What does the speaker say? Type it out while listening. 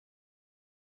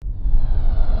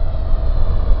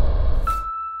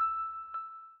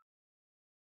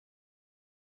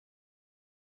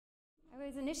I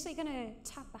was initially going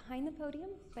to talk behind the podium,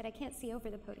 but I can't see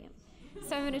over the podium.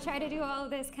 So I'm going to try to do all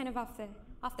of this kind of off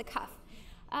the cuff.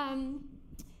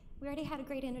 We already had a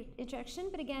great introduction,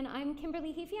 but again, I'm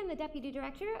Kimberly Hieftje. I'm the Deputy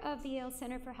Director of the Yale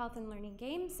Center for Health and Learning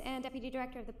Games and Deputy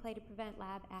Director of the Play to Prevent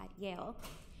Lab at Yale.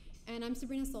 And I'm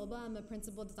Sabrina Culyba. I'm a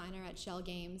Principal Designer at Schell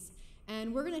Games.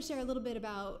 And we're going to share a little bit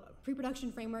about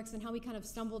pre-production frameworks and how we kind of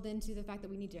stumbled into the fact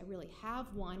that we need to really have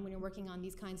one when you're working on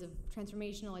these kinds of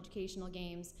transformational educational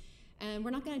games. And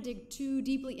we're not going to dig too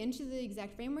deeply into the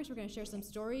exact frameworks. We're going to share some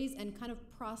stories and kind of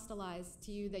proselytize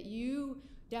to you that you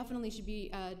definitely should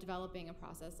be developing a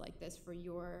process like this for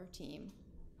your team.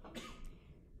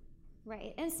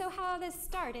 Right, and so how this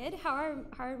started, how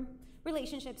our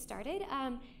relationship started,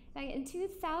 in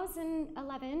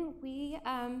 2011,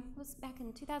 was back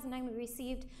in 2009, we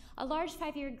received a large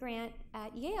 5-year grant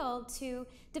at Yale to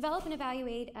develop and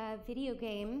evaluate a video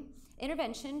game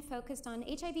intervention focused on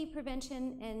HIV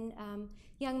prevention in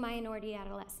young minority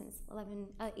adolescents,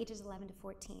 ages 11 to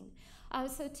 14.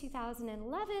 So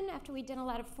 2011, after we did a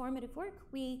lot of formative work,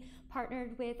 we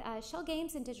partnered with Schell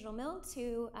Games and Digital Mill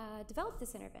to develop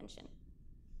this intervention.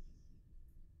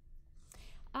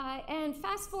 And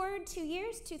fast forward 2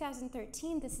 years,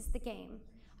 2013, this is the game.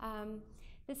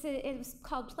 It was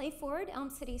called Play Forward,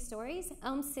 Elm City Stories.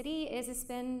 Elm City is a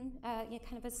spin,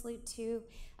 kind of a salute to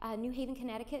New Haven,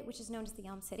 Connecticut, which is known as the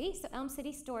Elm City. So Elm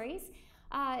City Stories.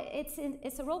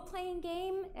 It's a role-playing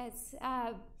game.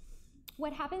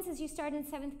 What happens is you start in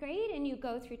 7th grade and you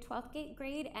go through 12th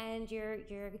grade, and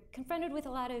you're confronted with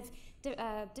a lot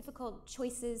of difficult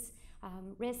choices,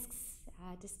 risks,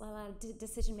 just a lot of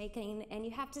decision making, and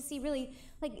you have to see really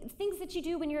like things that you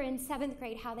do when you're in 7th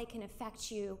grade, how they can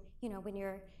affect you, when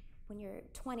you're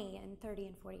 20 and 30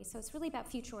 and 40. So it's really about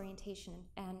future orientation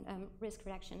and risk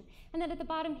reduction. And then at the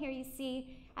bottom here, you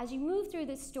see as you move through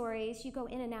the stories, you go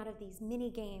in and out of these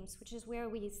mini games, which is where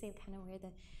we say kind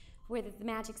of where the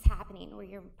magic's happening, where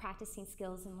you're practicing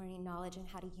skills and learning knowledge and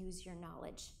how to use your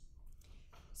knowledge.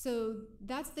 So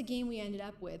that's the game we ended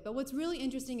up with. But what's really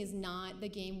interesting is not the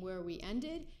game where we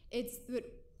ended. It's that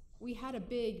we had a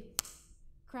big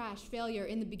crash failure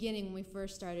in the beginning when we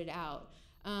first started out.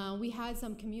 We had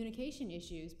some communication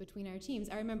issues between our teams.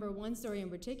 I remember one story in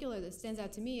particular that stands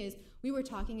out to me is we were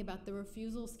talking about the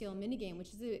refusal skill minigame, which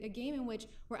is a game in which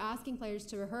we're asking players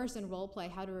to rehearse and role play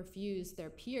how to refuse their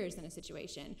peers in a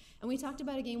situation. And we talked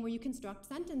about a game where you construct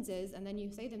sentences and then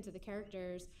you say them to the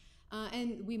characters.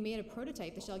 And we made a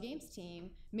prototype, the Schell Games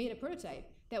team made a prototype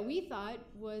that we thought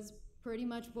was pretty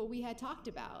much what we had talked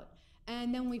about.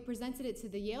 And then when we presented it to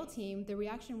the Yale team, the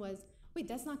reaction was, wait,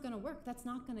 that's not going to work. That's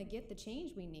not going to get the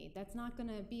change we need. That's not going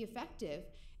to be effective.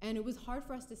 And it was hard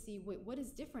for us to see, wait, what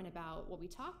is different about what we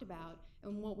talked about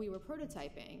and what we were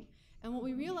prototyping. And what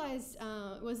we realized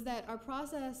was that our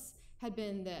process had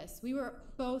been this. We were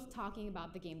both talking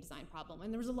about the game design problem,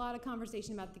 and there was a lot of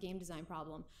conversation about the game design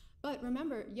problem. But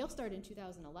remember, Yale started in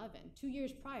 2011, 2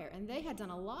 years prior, and they had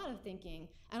done a lot of thinking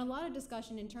and a lot of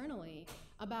discussion internally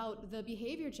about the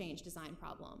behavior change design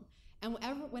problem. And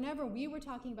whenever we were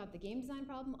talking about the game design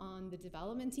problem on the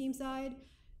development team side,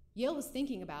 Yale was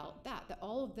thinking about that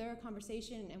all of their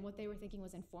conversation and what they were thinking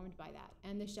was informed by that.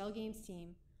 And the Schell Games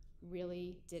team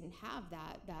really didn't have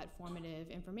that formative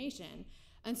information.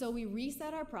 And so we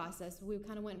reset our process. We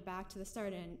kind of went back to the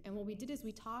start, and what we did is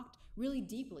we talked really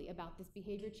deeply about this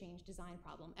behavior change design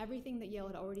problem. Everything that Yale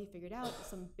had already figured out,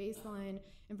 some baseline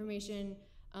information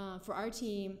for our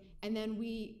team, and then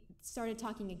we started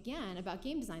talking again about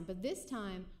game design, but this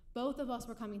time both of us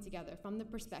were coming together from the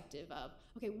perspective of,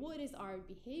 okay, what is our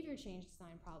behavior change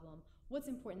design problem? What's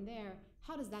important there?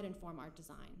 How does that inform our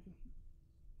design?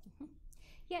 Mm-hmm.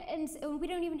 Yeah, and so we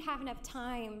don't even have enough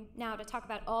time now to talk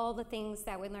about all the things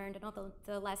that we learned and all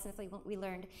the lessons we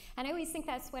learned. And I always think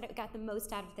that's what got the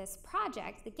most out of this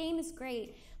project. The game is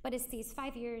great, but it's these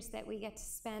 5 years that we get to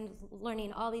spend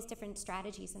learning all these different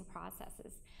strategies and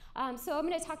processes. So I'm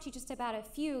going to talk to you just about a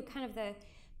few kind of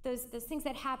those things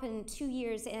that happened 2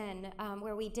 years in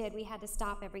where we had to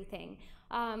stop everything.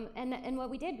 And what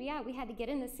we did, we had to get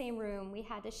in the same room. We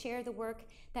had to share the work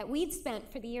that we'd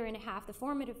spent for the year and a half, the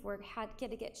formative work, had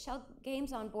to get Schell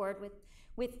Games on board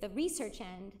with the research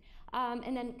end,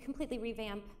 and then completely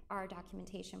revamp our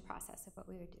documentation process of what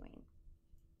we were doing.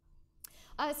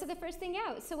 So the first thing,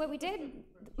 so what we did,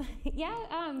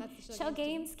 Schell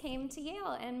Games came to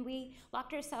Yale, and we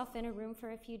locked ourselves in a room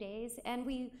for a few days, and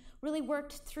we really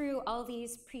worked through all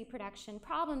these pre-production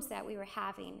problems that we were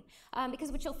having.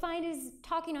 Because what you'll find is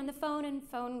talking on the phone and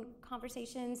phone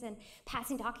conversations and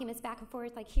passing documents back and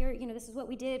forth, like here, this is what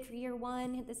we did for year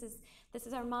one, this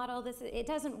is our model, it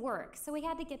doesn't work. So we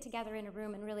had to get together in a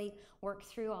room and really work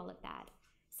through all of that.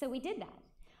 So we did that.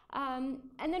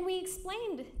 And then we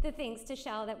explained the things to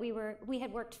Schell that we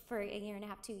had worked for a year and a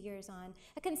half, 2 years on,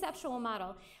 a conceptual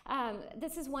model.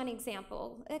 This is one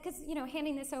example, because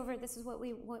handing this over, this is what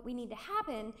we need to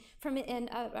happen from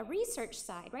a research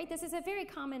side, right? This is a very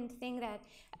common thing that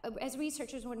as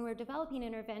researchers, when we're developing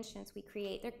interventions, we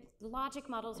create. They're logic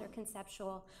models or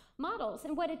conceptual models,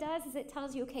 and what it does is it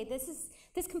tells you, okay,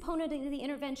 this component of the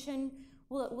intervention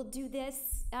will do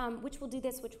this, which will do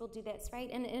this, which will do this, right?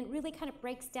 And it really kind of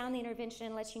breaks down the intervention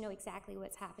and lets you know exactly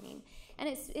what's happening. And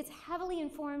it's heavily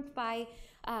informed by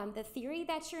the theory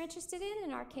that you're interested in.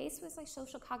 In our case, was like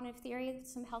social cognitive theory,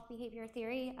 some health behavior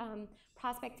theory,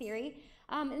 prospect theory.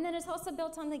 And then it's also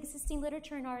built on the existing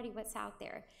literature and already what's out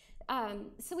there.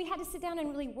 So we had to sit down and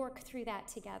really work through that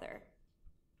together.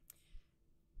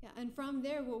 Yeah, and from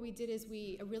there, what we did is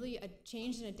we really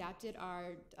changed and adapted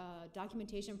our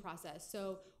documentation process.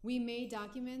 So we made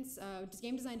documents,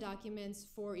 game design documents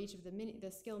for each of the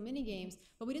skill mini games,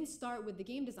 but we didn't start with the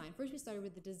game design. First, we started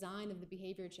with the design of the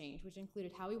behavior change, which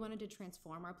included how we wanted to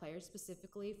transform our players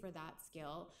specifically for that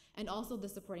skill, and also the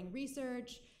supporting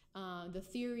research, the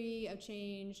theory of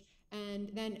change,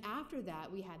 and then after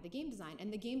that, we had the game design,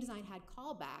 and the game design had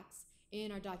callbacks in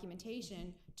our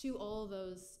documentation to all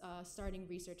those starting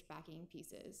research backing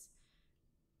pieces.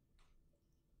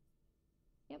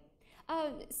 Yep.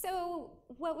 So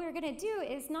what we're going to do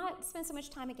is not spend so much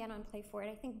time again on Play Forward.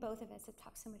 I think both of us have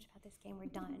talked so much about this game, we're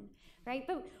done, right?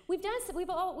 But we've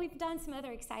done some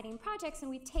other exciting projects, and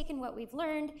we've taken what we've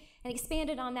learned and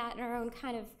expanded on that in our own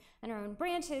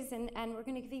branches, and we're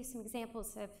going to give you some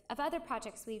examples of other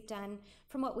projects we've done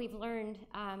from what we've learned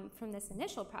from this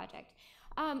initial project.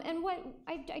 And what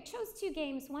I chose 2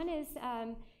 games. One is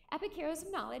Epic Heroes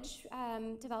of Knowledge,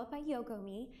 developed by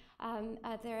Yogomi.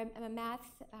 They're a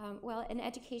math, an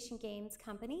education games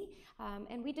company,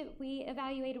 and we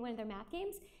evaluated one of their math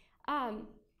games.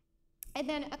 And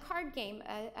then a card game,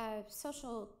 a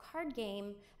social card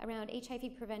game around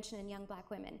HIV prevention in young Black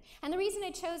women. And the reason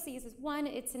I chose these is, one,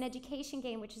 it's an education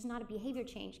game, which is not a behavior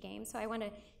change game, so I want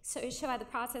to show how the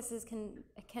processes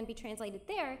can be translated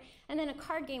there. And then a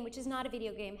card game, which is not a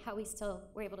video game, how we still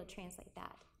were able to translate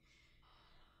that.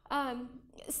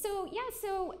 So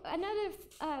another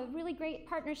really great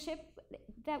partnership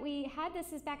that we had,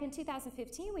 this is back in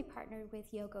 2015, we partnered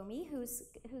with Yogomi, who's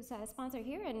a sponsor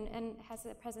here and has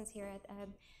a presence here at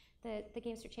the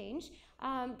Games for Change.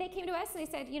 They came to us and they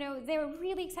said, they were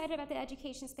really excited about the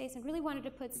education space and really wanted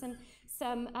to put some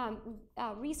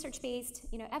research-based,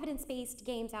 evidence-based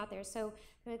games out there. So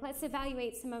they're like, let's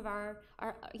evaluate some of our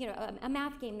a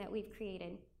math game that we've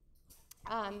created.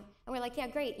 And we're like, yeah,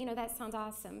 great, that sounds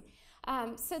awesome.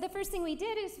 So the first thing we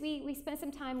did is we spent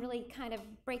some time really kind of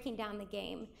breaking down the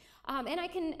game.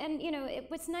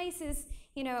 What's nice is,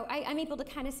 I'm able to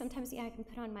kind of sometimes, I can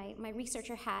put on my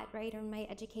researcher hat, right, or my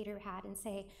educator hat and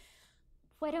say,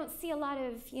 well, I don't see a lot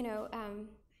of,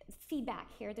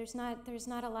 feedback here. There's not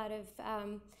a lot of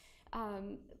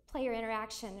player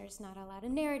interaction. There's not a lot of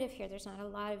narrative here. There's not a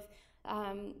lot of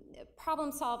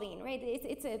problem solving, right?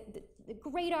 It's a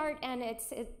great art, and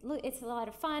it's a lot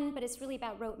of fun, but it's really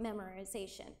about rote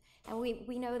memorization. And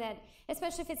we know that,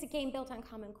 especially if it's a game built on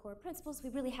common core principles,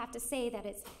 we really have to say that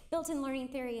it's built in learning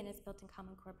theory and it's built in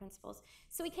common core principles.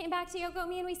 So we came back to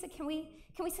Yogomi and we said, can we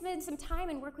spend some time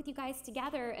and work with you guys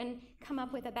together and come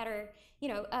up with a better,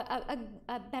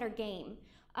 a better game?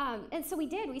 And so we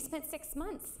did. We spent 6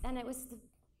 months, and it was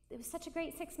such a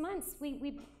great 6 months.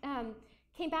 We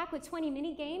came back with 20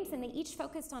 mini games, and they each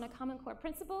focused on a common core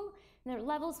principle. And there are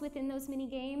levels within those mini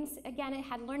games. Again, it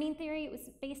had learning theory. It was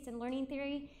based in learning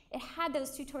theory. It had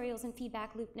those tutorials and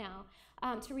feedback loop now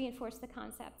to reinforce the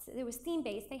concepts. It was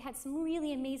theme-based. They had some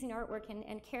really amazing artwork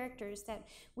and characters that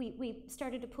we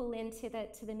started to pull into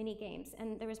the mini games.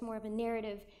 And there was more of a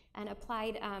narrative and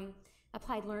applied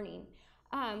learning.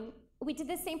 We did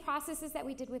the same processes that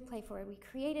we did with Play Forward. We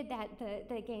created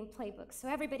the game playbook, so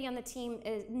everybody on the team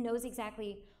knows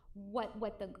exactly what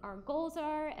our goals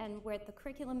are and where the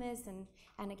curriculum is, and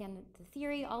again, the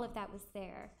theory, all of that was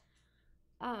there.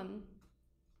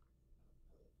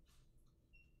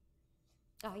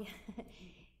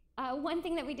 One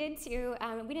thing that we did too,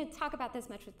 we didn't talk about this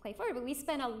much with Play Forward, but we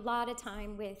spent a lot of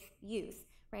time with youth.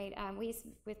 Right,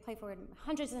 with Play Forward,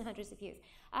 hundreds and hundreds of youth,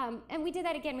 and we did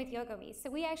that again with Yogomi. So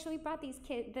we actually brought these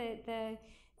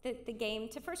the game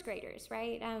to first graders,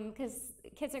 right? Because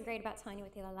kids are great about telling you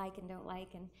what they like and don't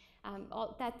like, and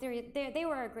all that. They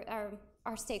were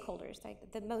our stakeholders, like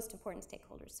the most important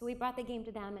stakeholders. So we brought the game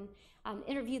to them and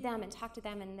interviewed them and talked to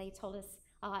them, and they told us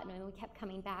a lot, and we kept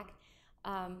coming back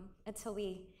until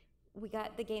we we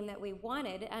got the game that we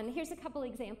wanted. And here's a couple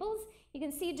examples. You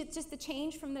can see just the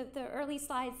change from the early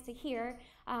slides to here.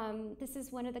 This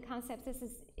is one of the concepts. This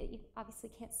is, you obviously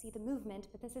can't see the movement,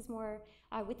 but this is more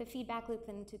with the feedback loop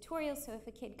in the tutorial. So if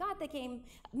a kid got the game,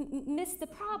 missed the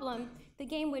problem, the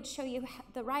game would show you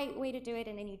the right way to do it,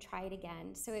 and then you try it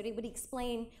again. So it would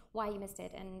explain why you missed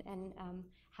it and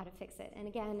how to fix it. And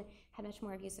again, had much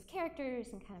more use of characters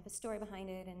and kind of a story behind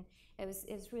it, and it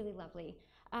was really lovely.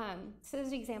 So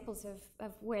those are examples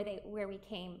of where we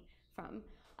came from.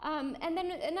 And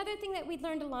then another thing that we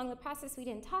learned along the process, we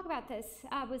didn't talk about this,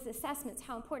 was assessments,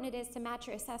 how important it is to match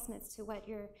your assessments to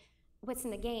what's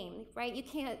in the game, right? You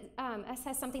can't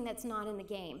assess something that's not in the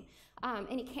game.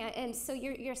 And so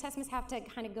your assessments have to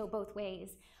kind of go both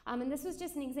ways. And this was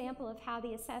just an example of how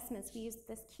the assessments, we used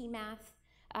this key math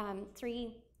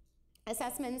 3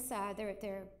 assessments.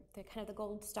 They're kind of the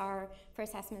gold star for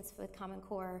assessments with Common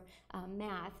Core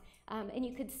math. And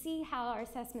you could see how our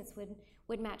assessments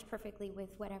would match perfectly with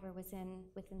whatever was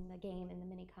within the game and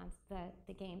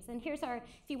the games. And here's if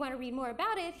you want to read more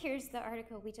about it, here's the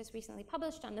article we just recently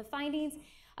published on the findings.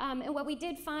 And what we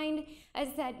did find is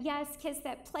that, yes, kids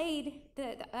that played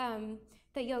the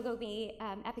Yogobi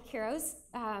Epikuros,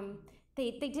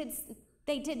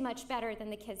 they did much better than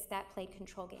the kids that played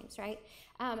control games, right?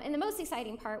 And the most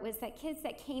exciting part was that kids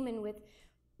that came in with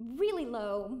really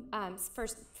low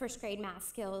first grade math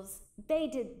skills, they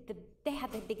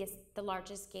had the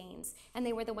largest gains, and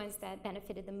they were the ones that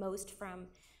benefited the most from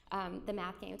the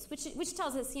math games, which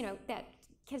tells us, that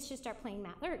kids should start playing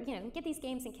math, or get these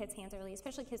games in kids' hands early,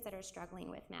 especially kids that are struggling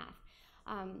with math.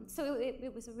 So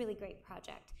it was a really great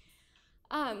project.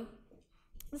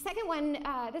 The second one,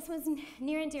 this one's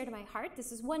near and dear to my heart.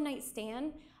 This is One Night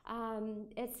Stand.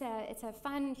 It's a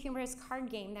fun, humorous card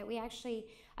game that we actually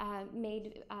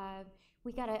made.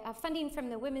 We got a funding from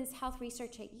the Women's Health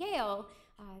Research at Yale.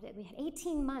 That we had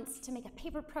 18 months to make a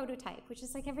paper prototype, which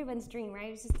is like everyone's dream, right?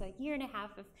 It was just a year and a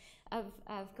half of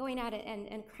going at it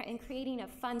and creating a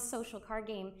fun social card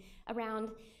game around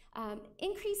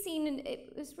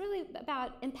it was really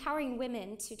about empowering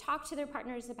women to talk to their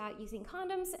partners about using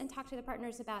condoms and talk to their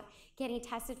partners about getting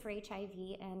tested for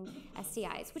HIV and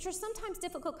STIs, which are sometimes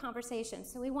difficult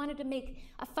conversations. So we wanted to make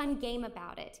a fun game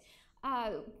about it.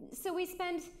 So we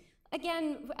spent,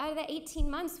 again, out of the 18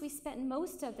 months, we spent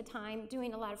most of the time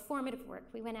doing a lot of formative work.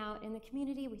 We went out in the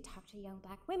community, we talked to young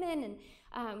Black women,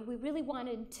 and we really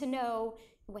wanted to know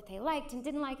what they liked and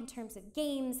didn't like in terms of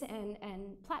games and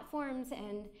platforms,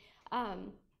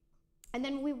 and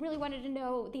then we really wanted to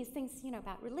know these things,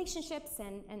 about relationships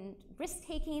and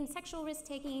risk-taking, sexual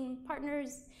risk-taking,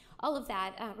 partners, all of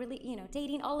that,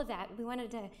 dating, all of that. We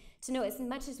wanted to know as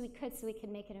much as we could so we could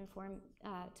make it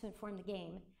to inform the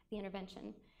game, the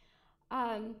intervention.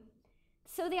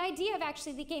 So the idea of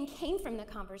actually the game came from the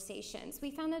conversations.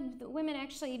 We found that the women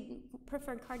actually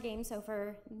preferred card games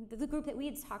over, the group that we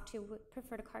had talked to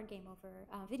preferred a card game over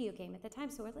a video game at the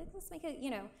time. So we're like, let's make it,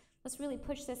 let's really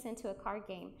push this into a card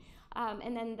game.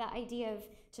 And then the idea of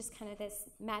just kind of this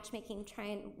matchmaking,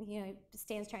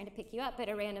 Stan's trying to pick you up at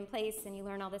a random place, and you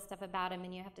learn all this stuff about him,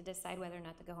 and you have to decide whether or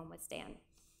not to go home with Stan.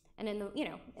 And in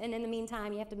the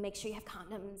meantime, you have to make sure you have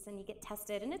condoms and you get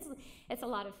tested, and it's a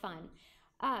lot of fun.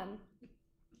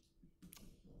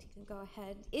 Go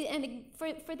ahead. And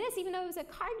for this, even though it was a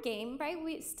card game, right,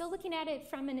 we're still looking at it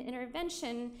from an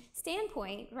intervention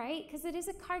standpoint, right? Because it is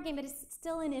a card game, but it's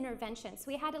still an intervention. So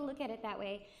we had to look at it that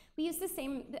way. We used the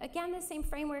same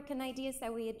framework and ideas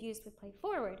that we had used with Play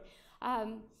Forward.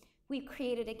 We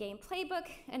created a game playbook,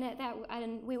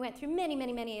 and we went through many,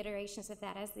 many, many iterations of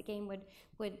that as the game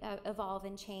would evolve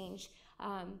and change.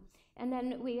 And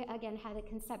then we again had a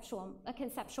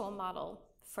conceptual model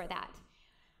for that.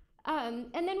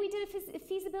 And then we did a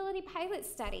feasibility pilot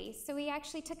study. So we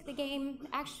actually took the game,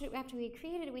 after we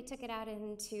created it, we took it out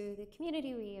into the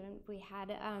community. We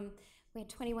had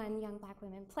 21 young Black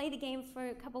women play the game for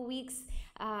a couple weeks,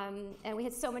 and we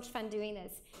had so much fun doing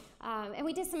this. And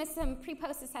we did some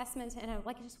pre-post assessment and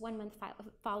just 1 month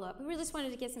follow-up. We really just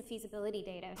wanted to get some feasibility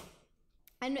data.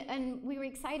 And we were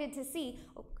excited to see,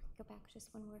 go back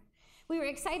just one more. We were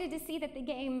excited to see that the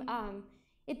game,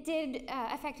 it did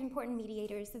affect important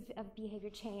mediators of behavior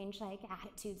change, like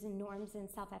attitudes and norms and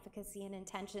self-efficacy and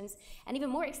intentions. And even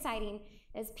more exciting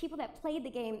is people that played the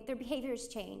game, their behaviors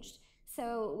changed.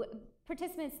 So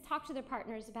participants talked to their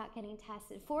partners about getting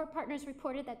tested. 4 partners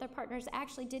reported that their partners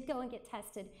actually did go and get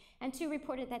tested, and 2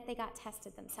 reported that they got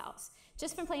tested themselves,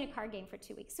 just from playing a card game for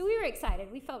 2 weeks. So we were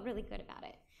excited. We felt really good about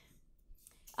it.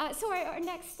 So our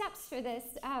next steps for this,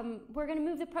 we're going to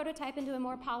move the prototype into a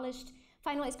more polished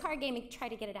finalized card game and try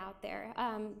to get it out there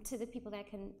to the people that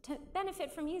can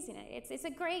benefit from using it. It's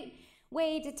a great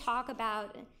way to talk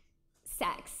about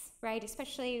sex, right?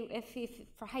 Especially if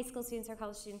for high school students or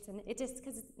college students, and it just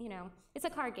because it's a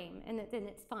card game and then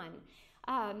it's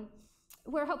fun.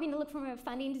 We're hoping to look for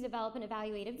funding to develop and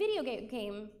evaluate a video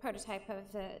game prototype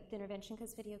of the intervention,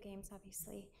 because video games,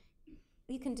 obviously,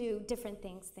 you can do different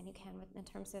things than you can in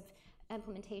terms of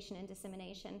implementation and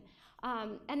dissemination.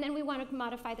 And then we want to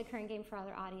modify the current game for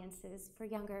other audiences, for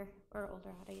younger or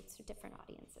older audiences, or different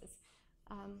audiences.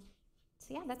 So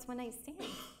yeah, that's one nice thing.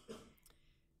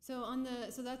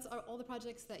 So that's all the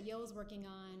projects that Yale is working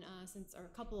on or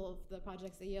a couple of the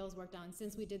projects that Yale's worked on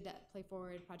since we did that Play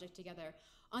Forward project together.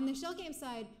 On the Schell Games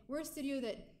side, we're a studio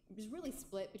that is really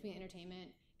split between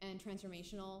entertainment and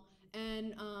transformational.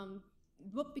 And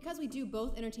because we do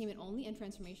both entertainment only and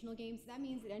transformational games, that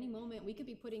means at any moment we could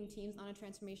be putting teams on a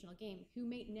transformational game who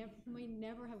may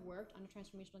never have worked on a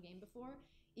transformational game before,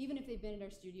 even if they've been at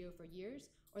our studio for years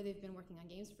or they've been working on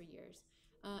games for years.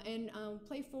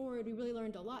 Play Forward, we really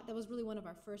learned a lot. That was really one of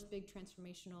our first big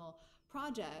transformational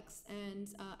projects. And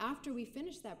after we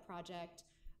finished that project,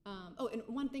 and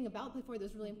one thing about Play Forward that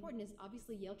was really important is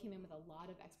obviously Yale came in with a lot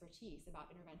of expertise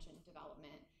about intervention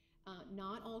development.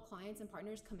 Not all clients and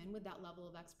partners come in with that level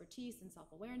of expertise and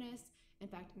self-awareness. In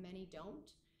fact, many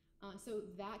don't. So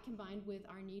that combined with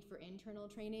our need for internal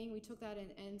training, we took that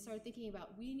and started thinking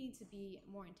about we need to be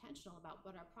more intentional about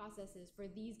what our process is for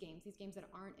these games that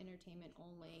aren't entertainment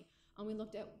only. We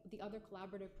looked at the other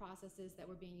collaborative processes that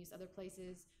were being used other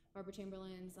places, Barbara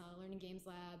Chamberlain's Learning Games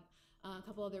Lab, a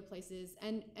couple other places,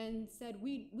 and said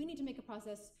we need to make a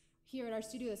process here at our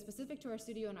studio that's specific to our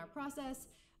studio and our process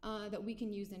that we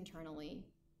can use internally.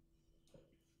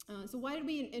 So why did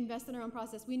we invest in our own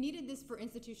process? We needed this for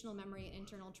institutional memory and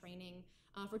internal training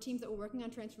for teams that were working on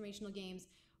transformational games.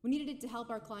 We needed it to help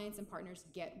our clients and partners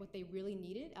get what they really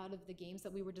needed out of the games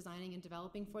that we were designing and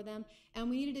developing for them. And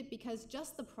we needed it because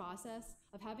just the process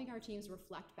of having our teams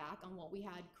reflect back on what we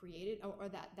had created, or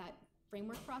that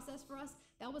framework process for us,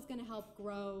 that was going to help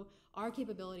grow our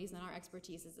capabilities and our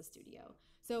expertise as a studio.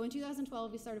 So in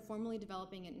 2012, we started formally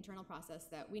developing an internal process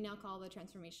that we now call the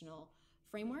transformational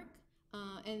framework.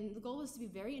 And the goal was to be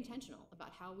very intentional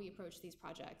about how we approach these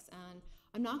projects. And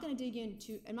I'm not going to dig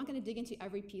into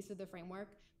every piece of the framework,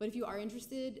 but if you are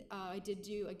interested, I did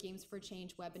do a Games for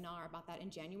Change webinar about that in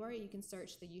January. You can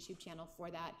search the YouTube channel for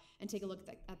that and take a look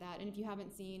at that. And if you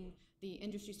haven't seen the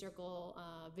Industry Circle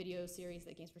video series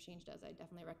that Games for Change does, I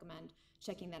definitely recommend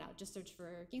checking that out. Just search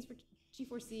for Games for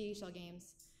G4C, Schell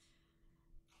Games.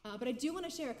 But I do want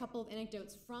to share a couple of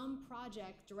anecdotes from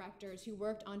project directors who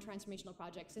worked on transformational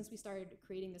projects since we started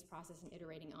creating this process and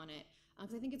iterating on it.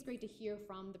 Because I think it's great to hear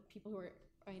from the people who are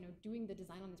doing the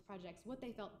design on these projects, what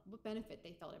benefit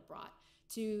they felt it brought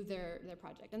to their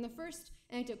project. And the first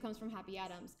anecdote comes from Happy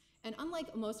Adams. And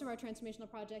unlike most of our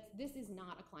transformational projects, this is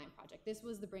not a client project. This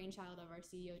was the brainchild of our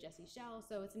CEO, Jesse Schell,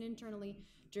 so it's an internally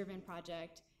driven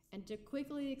project. And to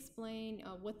quickly explain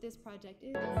what this project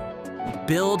is.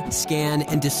 Build, scan,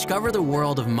 and discover the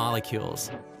world of molecules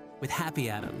with Happy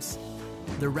Atoms,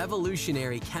 the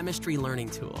revolutionary chemistry learning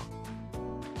tool.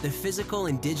 The physical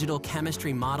and digital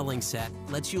chemistry modeling set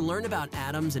lets you learn about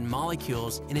atoms and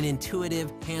molecules in an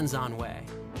intuitive, hands-on way.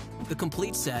 The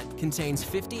complete set contains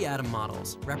 50 atom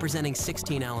models representing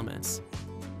 16 elements.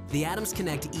 The atoms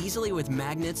connect easily with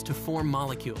magnets to form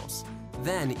molecules.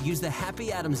 Then, use the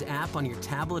Happy Atoms app on your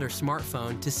tablet or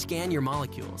smartphone to scan your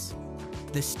molecules.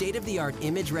 The state-of-the-art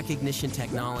image recognition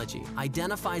technology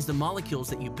identifies the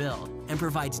molecules that you build and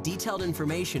provides detailed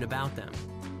information about them.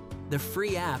 The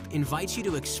free app invites you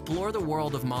to explore the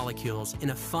world of molecules in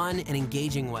a fun and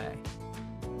engaging way.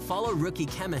 Follow rookie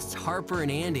chemists Harper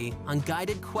and Andy on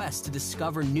guided quests to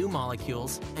discover new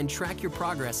molecules and track your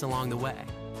progress along the way.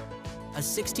 A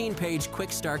 16-page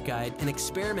quick start guide and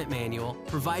experiment manual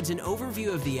provides an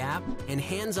overview of the app and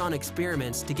hands-on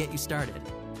experiments to get you started.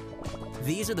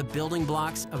 These are the building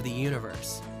blocks of the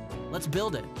universe. Let's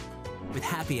build it with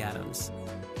Happy Atoms.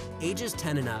 Ages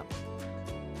 10 and up.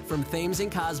 From Thames and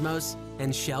Cosmos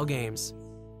and Schell Games.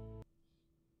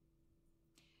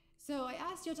 So I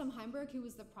asked Jotam Heimberg, who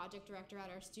was the project director at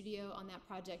our studio on that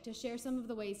project, to share some of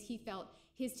the ways he felt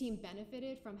his team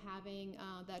benefited from having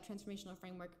that transformational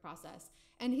framework process.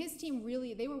 And his team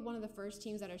really, they were one of the first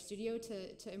teams at our studio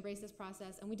to embrace this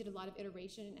process, and we did a lot of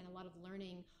iteration and a lot of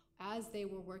learning as they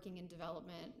were working in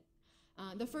development.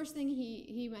 The first thing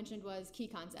he mentioned was key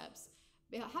concepts.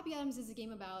 Happy Atoms is a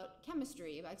game about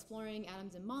chemistry, about exploring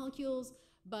atoms and molecules,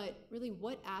 but really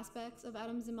what aspects of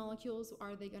atoms and molecules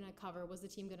are they going to cover, was the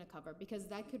team going to cover? Because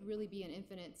that could really be an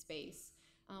infinite space.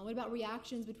 What about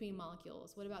reactions between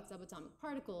molecules? What about subatomic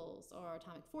particles or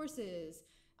atomic forces?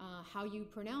 How you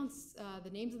pronounce the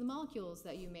names of the molecules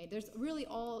that you made. There's really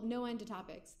no end to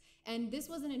topics. And this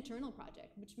was an internal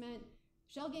project, which meant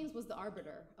Schell Games was the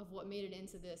arbiter of what made it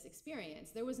into this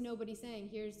experience. There was nobody saying,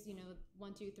 here's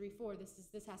 1, 2, 3, 4.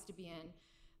 This has to be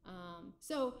in.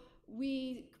 So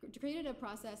we created a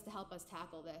process to help us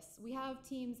tackle this. We have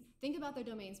teams think about their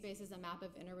domain space as a map of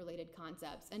interrelated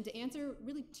concepts, and to answer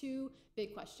really 2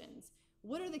 big questions.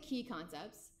 What are the key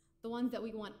concepts, the ones that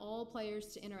we want all players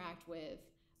to interact with,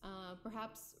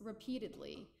 perhaps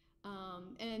repeatedly?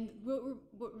 And the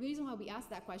reason why we asked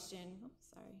that question,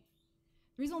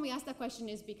 the reason why we asked that question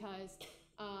is because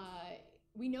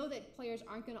we know that players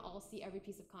aren't going to all see every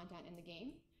piece of content in the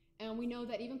game. And we know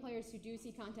that even players who do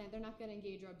see content, they're not going to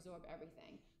engage or absorb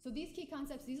everything. So these key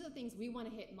concepts, these are the things we want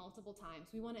to hit multiple times.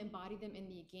 We want to embody them in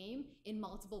the game in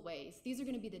multiple ways. These are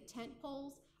going to be the tent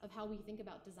poles of how we think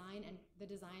about design and the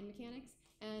design mechanics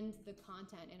and the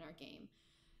content in our game.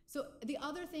 So the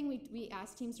other thing we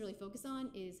ask teams to really focus on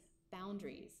is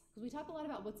boundaries. Because we talk a lot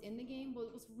about what's in the game,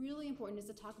 but what's really important is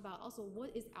to talk about also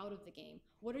what is out of the game.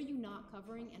 What are you not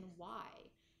covering and why?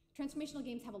 Transformational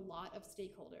games have a lot of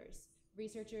stakeholders.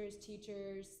 Researchers,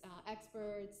 teachers,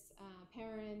 experts,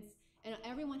 parents, and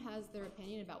everyone has their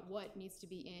opinion about what needs to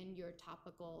be in your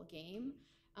topical game.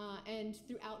 And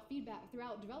throughout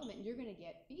development, you're going to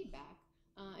get feedback,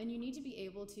 and you need to be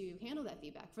able to handle that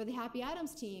feedback. For the Happy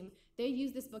Atoms team, they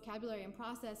use this vocabulary and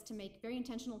process to make very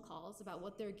intentional calls about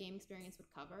what their game experience would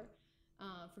cover.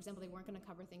 For example, they weren't going to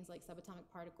cover things like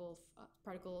subatomic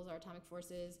particles or atomic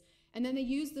forces. And then they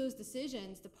used those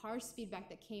decisions to parse feedback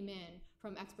that came in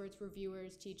from experts,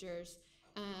 reviewers, teachers,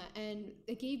 and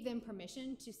it gave them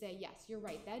permission to say, yes, you're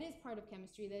right, that is part of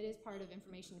chemistry, that is part of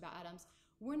information about atoms.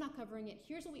 We're not covering it.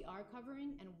 Here's what we are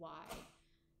covering and why.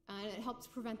 And it helps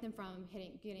prevent them from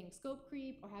getting scope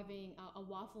creep or having a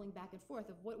waffling back and forth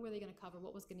of what were they going to cover,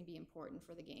 what was going to be important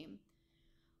for the game.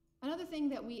 Another thing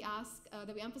that we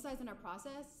emphasize in our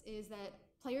process is that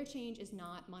player change is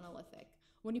not monolithic.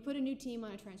 When you put a new team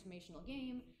on a transformational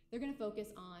game, they're going to focus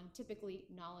on typically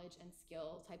knowledge and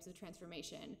skill types of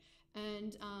transformation.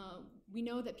 And we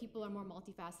know that people are more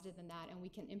multifaceted than that, and we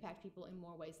can impact people in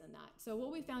more ways than that. So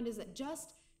what we found is that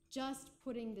just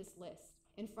putting this list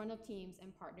in front of teams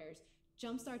and partners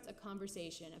jumpstarts a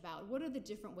conversation about what are the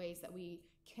different ways that we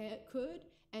could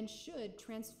and should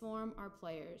transform our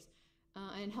players.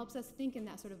 And helps us think in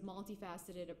that sort of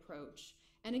multifaceted approach.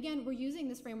 And again, we're using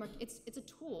this framework, it's a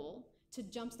tool to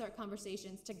jumpstart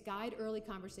conversations, to guide early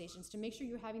conversations, to make sure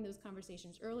you're having those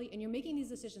conversations early and you're making these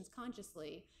decisions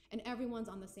consciously and everyone's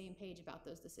on the same page about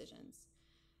those decisions.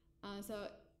 So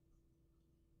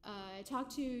I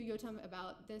talked to Yotam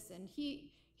about this, and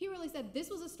he really said this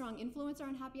was a strong influencer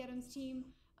on Happy Atoms' team.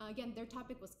 Again, their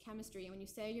topic was chemistry, and when you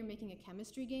say you're making a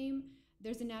chemistry game,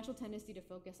 there's a natural tendency to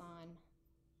focus on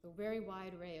a very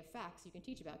wide array of facts you can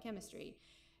teach about chemistry.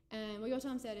 And what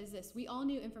Yotam said is this: we all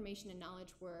knew information and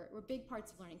knowledge were big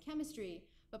parts of learning chemistry,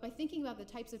 but by thinking about the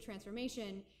types of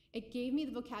transformation, it gave me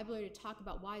the vocabulary to talk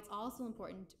about why it's also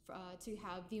important to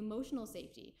have the emotional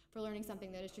safety for learning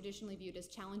something that is traditionally viewed as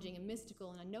challenging and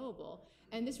mystical and unknowable.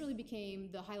 And this really became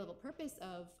the high-level purpose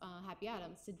of Happy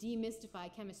Atoms, to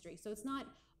demystify chemistry. So it's not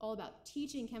all about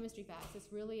teaching chemistry facts,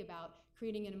 it's really about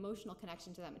creating an emotional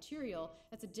connection to that material.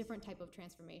 That's a different type of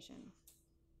transformation.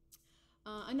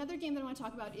 Another game that I want to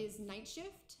talk about is Night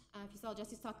Shift. If you saw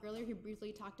Jesse's talk earlier, he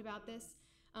briefly talked about this.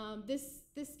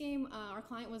 This game, our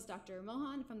client was Dr.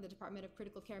 Mohan from the Department of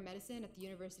Critical Care Medicine at the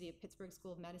University of Pittsburgh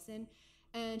School of Medicine.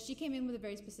 And she came in with a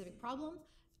very specific problem.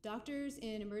 Doctors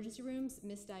in emergency rooms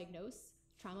misdiagnose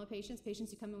trauma patients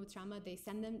who come in with trauma.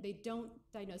 They don't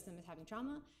diagnose them as having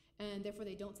trauma, and therefore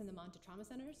they don't send them on to trauma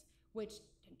centers, which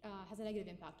has a negative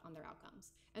impact on their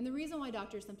outcomes. And the reason why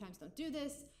doctors sometimes don't do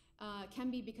this can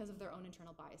be because of their own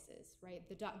internal biases, right?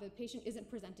 The patient isn't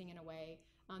presenting in a way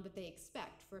that they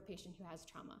expect for a patient who has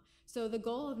trauma. So the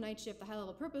goal of Night Shift, the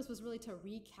high-level purpose, was really to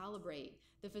recalibrate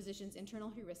the physician's internal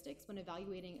heuristics when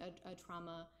evaluating a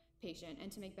trauma patient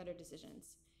and to make better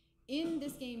decisions. In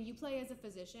this game, you play as a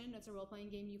physician. It's a role-playing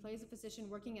game. You play as a physician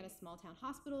working at a small-town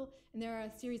hospital, and there are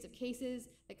a series of cases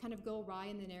that kind of go awry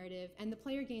in the narrative, and the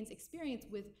player gains experience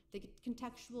with the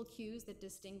contextual cues that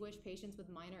distinguish patients with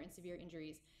minor and severe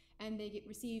injuries, and they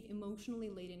receive emotionally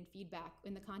laden feedback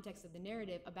in the context of the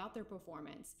narrative about their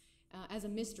performance as a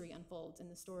mystery unfolds in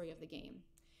the story of the game.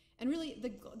 And really,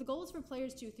 the goal is for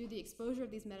players to, through the exposure of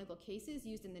these medical cases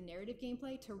used in the narrative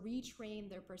gameplay, to retrain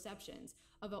their perceptions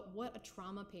about what a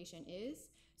trauma patient is,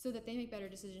 so that they make better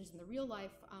decisions in the real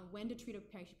life when to treat a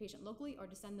patient locally or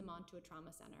to send them on to a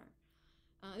trauma center.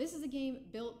 This is a game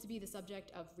built to be the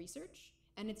subject of research,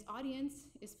 and its audience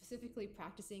is specifically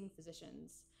practicing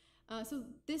physicians. So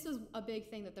this was a big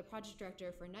thing that the project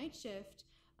director for Night Shift,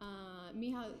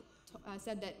 Miha,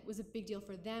 said that was a big deal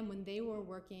for them when they were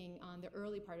working on the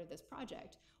early part of this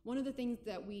project. One of the things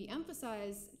that we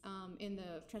emphasize in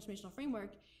the transformational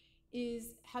framework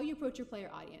is how you approach your player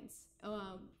audience.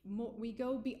 We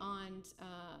go beyond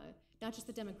not just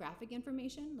the demographic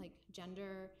information like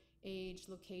gender, age,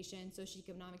 location,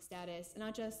 socioeconomic status, and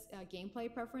not just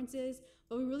gameplay preferences,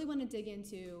 but we really want to dig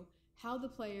into how the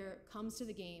player comes to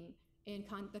the game in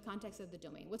the context of the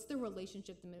domain. What's their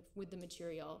relationship with the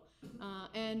material?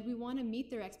 And we want to meet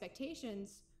their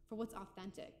expectations for what's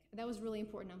authentic. That was really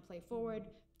important on Play Forward,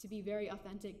 to be very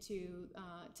authentic, to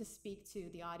speak to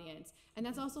the audience. And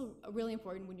that's also really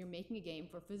important when you're making a game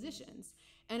for physicians.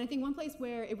 And I think one place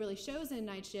where it really shows in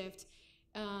Night Shift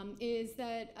is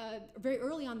that very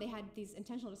early on they had these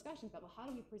intentional discussions about, well, how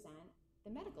do we present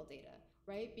the medical data,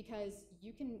 right? Because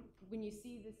you can, when you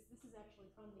see this is actually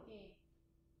from the game,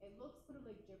 it looks sort of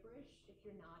like gibberish if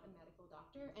you're not a medical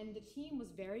doctor. And the team was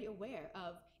very aware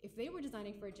of, if they were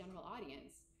designing for a general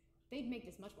audience, they'd make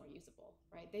this much more usable,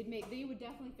 right? They would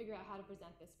definitely figure out how to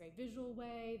present this very visual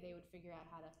way. They would figure out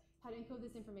how to encode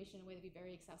this information in a way that'd be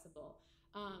very accessible.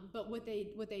 But what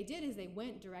they did is they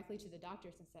went directly to the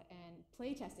doctors and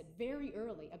play tested very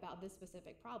early about this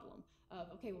specific problem of,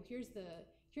 okay, well, here's the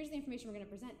information we're going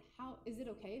to present. How is it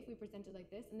okay if we present it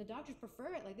like this? And the doctors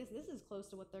prefer it like this. This is close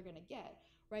to what they're going to get,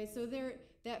 right? So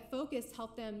that focus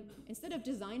helped them, instead of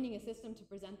designing a system to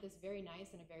present this very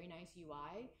nice and a very nice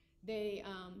UI,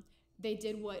 they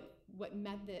did what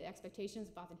met the expectations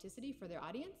of authenticity for their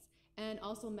audience, and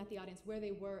also met the audience where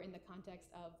they were in the context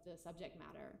of the subject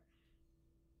matter.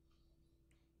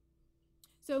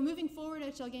 So moving forward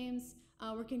at Schell Games,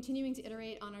 we're continuing to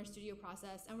iterate on our studio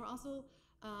process, and we're also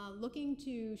looking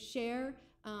to share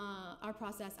our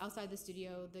process outside the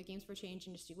studio, the Games for Change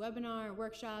Industry webinar,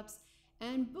 workshops,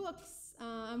 and books.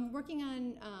 I'm working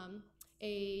on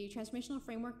a transformational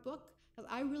framework book.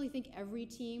 I really think every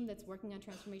team that's working on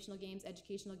transformational games,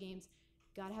 educational games,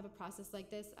 gotta have a process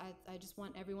like this. I just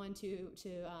want everyone to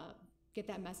get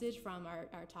that message from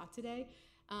our talk today.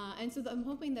 And so I'm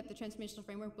hoping that the transformational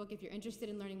framework book, if you're interested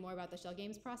in learning more about the Schell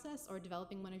Games process or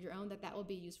developing one of your own, that will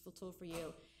be a useful tool for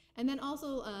you. And then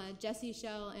also Jesse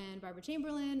Schell and Barbara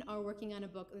Chamberlain are working on a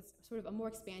book that's sort of a more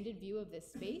expanded view of this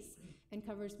space and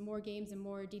covers more games in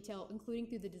more detail, including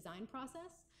through the design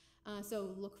process.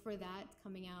 So look for that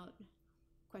coming out, ?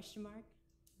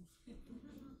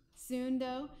 Soon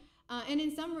though. And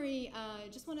in summary,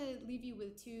 just want to leave you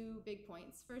with 2 big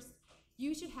points. First,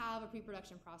 you should have a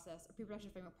pre-production process, a pre-production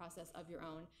framework process of your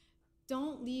own.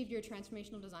 Don't leave your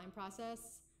transformational design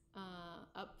process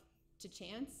up to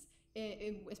chance.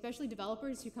 Especially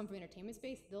developers who come from the entertainment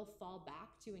space, they'll fall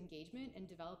back to engagement and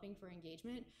developing for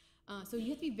engagement. So you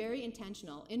have to be very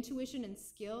intentional. Intuition and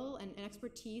skill and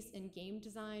expertise in game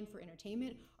design for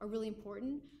entertainment are really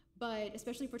important, but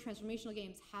especially for transformational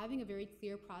games, having a very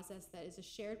clear process that is a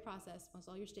shared process amongst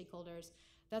all your stakeholders,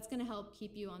 that's going to help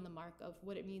keep you on the mark of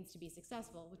what it means to be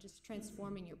successful, which is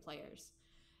transforming your players.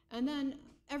 And then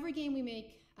every game we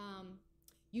make,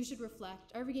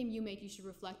 every game you make, you should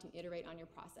reflect and iterate on your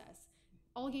process.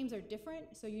 All games are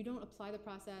different, so you don't apply the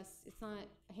process. It's not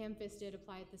ham-fisted,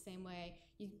 apply it the same way.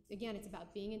 Again, it's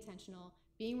about being intentional,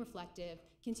 being reflective,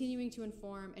 continuing to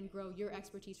inform and grow your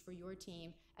expertise for your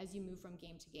team as you move from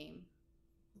game to game.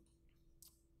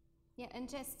 Yeah, and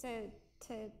just to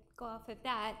go off of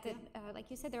that, like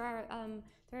you said, there are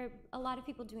a lot of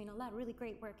people doing a lot of really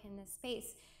great work in this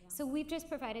space. Yeah. So we've just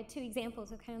provided 2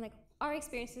 examples of kind of like our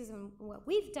experiences and what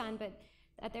we've done, but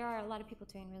there are a lot of people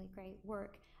doing really great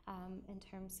work in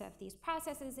terms of these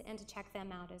processes, and to check them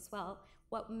out as well.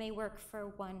 What may work for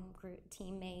one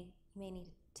team may need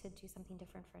to do something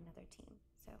different for another team.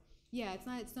 So yeah,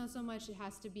 it's not so much it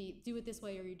has to be do it this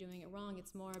way or you're doing it wrong.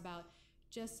 It's more about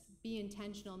just be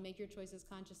intentional, make your choices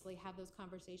consciously, have those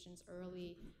conversations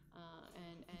early,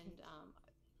 and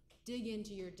dig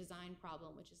into your design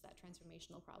problem, which is that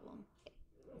transformational problem.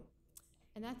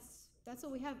 And that's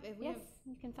what we have.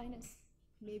 You can find us.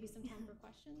 Maybe some time for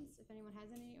questions, if anyone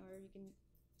has any, or you can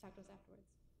talk to us afterwards.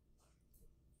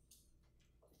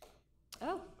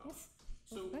 Oh, yes.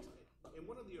 So in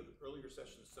one of the earlier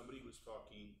sessions, somebody was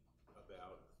talking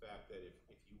about the fact that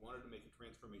if you wanted to make a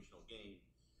transformational game,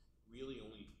 really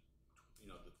only,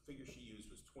 the figure she used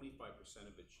was 25%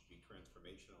 of it should be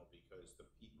transformational, because the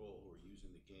people who are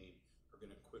using the game are going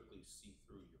to quickly see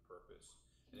through your purpose.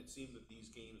 And it seemed that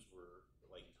these games were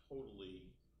like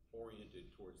totally oriented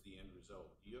towards the end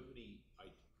result. Do you have any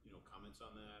comments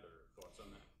on that or thoughts on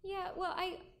that? Yeah, well,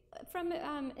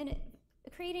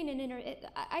 creating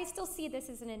I still see this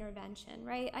as an intervention,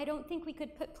 right? I don't think we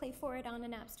could put Play Forward on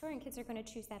an app store and kids are going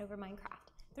to choose that over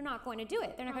Minecraft. They're not going to do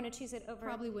it. They're not going to choose it over.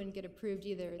 Probably wouldn't get approved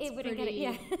either. It's it wouldn't pretty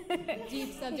get it, yeah.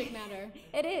 deep subject matter.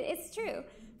 It is. It's true.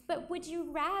 But would you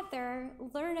rather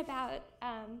learn about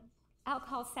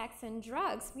alcohol, sex, and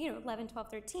drugs, 11,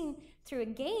 12, 13, through a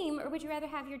game, or would you rather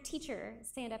have your teacher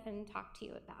stand up and talk to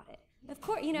you about it? Of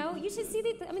course, you should see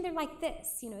that. They're like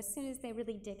this, as soon as they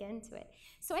really dig into it.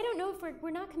 So I don't know if we're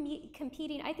not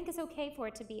competing. I think it's okay for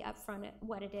it to be upfront at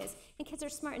what it is. And kids are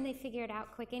smart and they figure it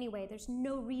out quick anyway. There's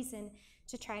no reason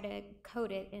to try to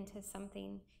code it into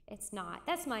something it's not.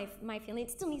 That's my feeling.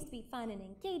 It still needs to be fun and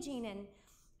engaging, and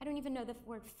I don't even know the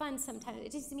word fun sometimes.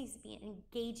 It just needs to be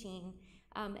engaging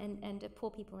and to pull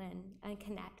people in and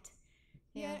connect.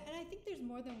 Yeah, and I think there's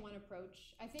more than one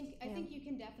approach. I think you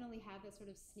can definitely have this sort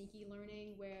of sneaky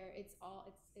learning where it's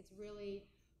really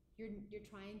you're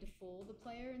trying to fool the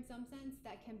player in some sense.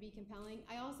 That can be compelling.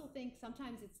 I also think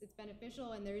sometimes it's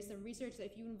beneficial, and there is some research that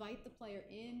if you invite the player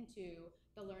into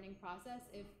the learning process,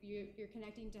 if you're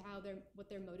connecting to what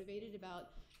they're motivated about,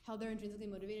 how they're intrinsically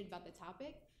motivated about the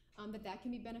topic, that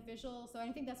can be beneficial. So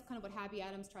I think that's kind of what Happy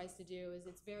Atoms tries to do. Is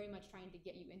it's very much trying to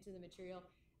get you into the material.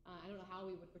 I don't know how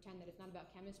we would pretend that it's not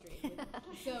about chemistry.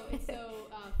 It's so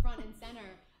front and center,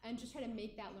 and just try to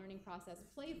make that learning process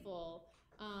playful.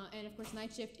 And of course,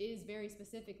 Night Shift is very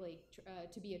specifically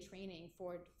to be a training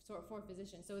for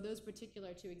physicians. So those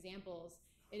particular two examples,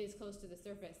 it is close to the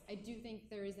surface. I do think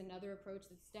there is another approach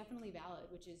that's definitely valid,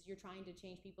 which is you're trying to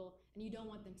change people, and you don't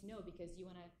want them to know because you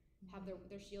want to have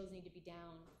their shields need to be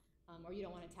down, or you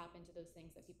don't want to tap into those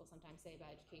things that people sometimes say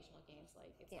about educational games,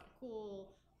 like it's not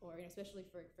cool. Or especially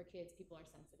for kids, people are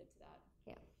sensitive to that.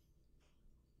 Yeah.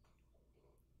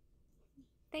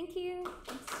 Thank you.